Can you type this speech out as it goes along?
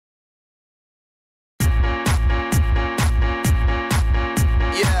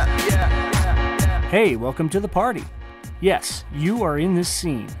Hey, welcome to the party. Yes, you are in this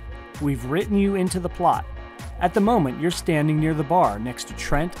scene. We've written you into the plot. At the moment, you're standing near the bar next to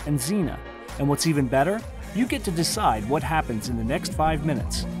Trent and Xena. And what's even better, you get to decide what happens in the next 5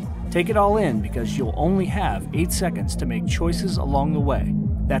 minutes. Take it all in because you'll only have 8 seconds to make choices along the way.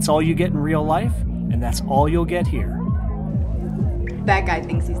 That's all you get in real life, and that's all you'll get here. That guy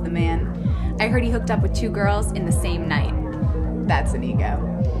thinks he's the man. I heard he hooked up with 2 girls in the same night. That's an ego.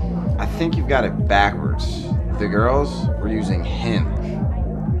 I think you've got it backwards. The girls were using him.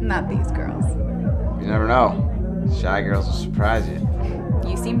 Not these girls. You never know. Shy girls will surprise you.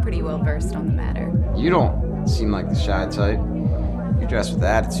 You seem pretty well versed on the matter. You don't seem like the shy type. You dress with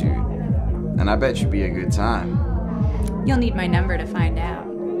attitude. And I bet you'd be a good time. You'll need my number to find out.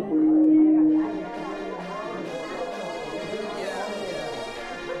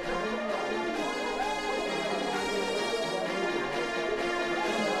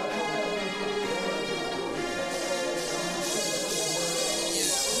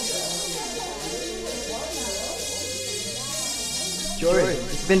 Jordan,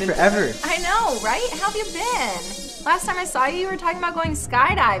 it's been forever. I know, right? How have you been? Last time I saw you, you were talking about going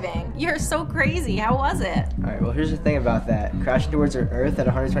skydiving. You're so crazy. How was it? Alright, well here's the thing about that. Crashing towards the earth at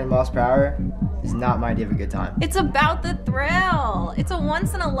 120 miles per hour is not my idea of a good time. It's about the thrill. It's a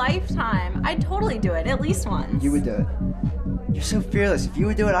once in a lifetime. I'd totally do it, at least once. You would do it. You're so fearless. If you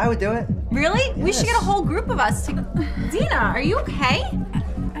would do it, I would do it. Really? Yes. We should get a whole group of us to... Xena, are you okay?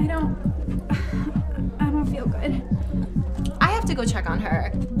 I don't feel good. I have to go check on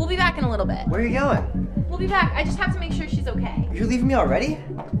her. We'll be back in a little bit. Where are you going? We'll be back. I just have to make sure she's okay. You're leaving me already?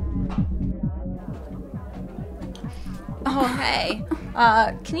 Oh, hey.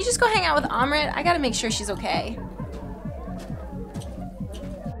 Can you just go hang out with Amrit? I gotta make sure she's okay.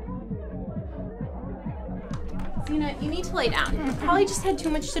 Xena, you need to lay down. You probably just had too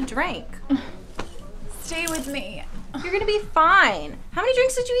much to drink. Stay with me. You're gonna be fine. How many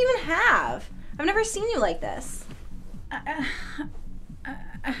drinks did you even have? I've never seen you like this. I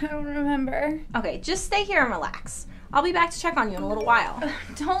don't remember. Okay, just stay here and relax. I'll be back to check on you in a little while.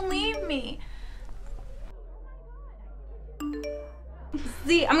 Don't leave me.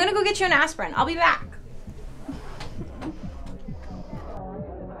 Z, I'm gonna go get you an aspirin. I'll be back.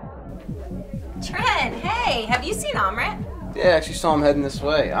 Trent, hey, have you seen Amrit? Yeah, I actually saw him heading this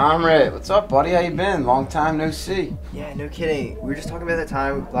way. Amrit, what's up, buddy? How you been? Long time no see. Yeah, no kidding. We were just talking about that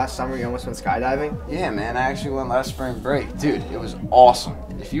time last summer you almost went skydiving. Yeah, man, I actually went last spring break. Dude, it was awesome.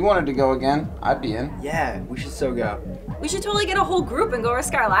 If you wanted to go again, I'd be in. Yeah, we should so go. We should totally get a whole group and go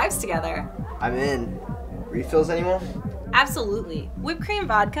risk our lives together. I'm in. Refills anyone? Absolutely. Whipped cream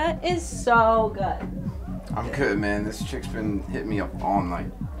vodka is so good. I'm good, man. This chick's been hitting me up all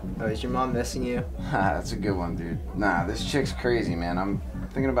night. Oh, is your mom missing you? That's a good one, dude. Nah, this chick's crazy, man. I'm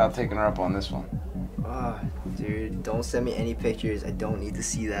thinking about taking her up on this one. Oh, dude, don't send me any pictures. I don't need to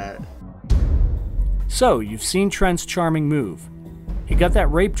see that. So, you've seen Trent's charming move. He got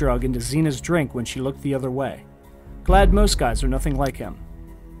that rape drug into Xena's drink when she looked the other way. Glad most guys are nothing like him.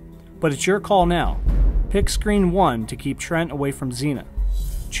 But it's your call now. Pick screen 1 to keep Trent away from Xena.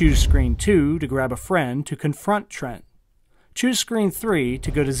 Choose screen 2 to grab a friend to confront Trent. Choose screen 3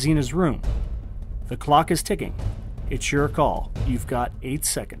 to go to Xena's room. The clock is ticking. It's your call. You've got 8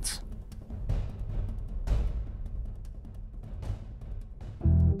 seconds.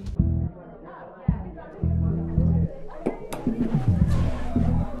 Come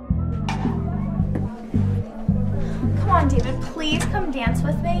on, David, please come dance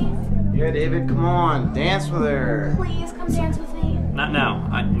with me. Yeah, David, come on. Dance with her. Please come dance with me. Not now.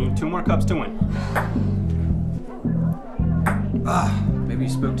 I need 2 more cups to win. Maybe you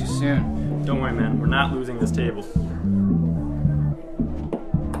spoke too soon. Don't worry, man. We're not losing this table. Come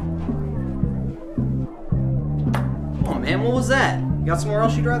on, man. What was that? You got somewhere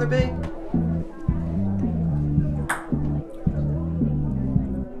else you'd rather be?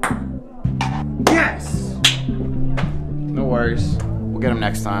 Yes! No worries. We'll get him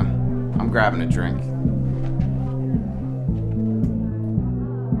next time. I'm grabbing a drink.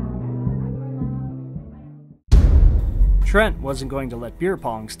 Trent wasn't going to let beer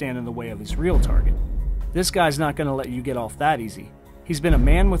pong stand in the way of his real target. This guy's not going to let you get off that easy. He's been a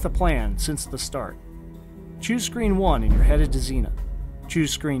man with a plan since the start. Choose screen 1 and you're headed to Xena.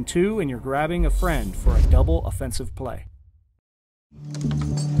 Choose screen 2 and you're grabbing a friend for a double offensive play.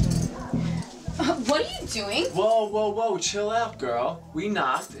 What are you doing? Whoa, whoa, whoa, chill out, girl. We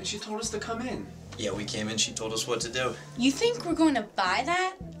knocked and she told us to come in. Yeah, we came in, she told us what to do. You think we're going to buy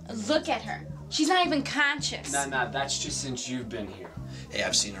that? Look at her. She's not even conscious. Nah, that's just since you've been here. Hey,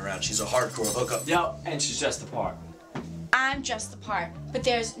 I've seen her around. She's a hardcore hookup. Yo, and she's just a part. I I'm just the part, but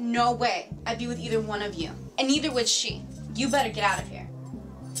there's no way I'd be with either one of you. And neither would she. You better get out of here.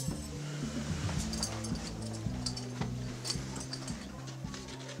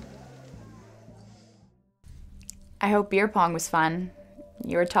 I hope beer pong was fun.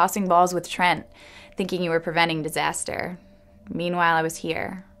 You were tossing balls with Trent, thinking you were preventing disaster. Meanwhile, I was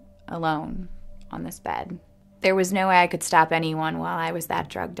here, alone, on this bed. There was no way I could stop anyone while I was that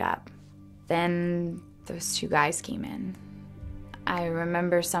drugged up. Then those two guys came in. I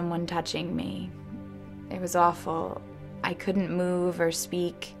remember someone touching me. It was awful. I couldn't move or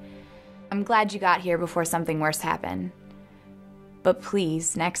speak. I'm glad you got here before something worse happened. But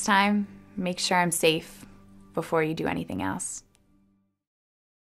please, next time, make sure I'm safe before you do anything else.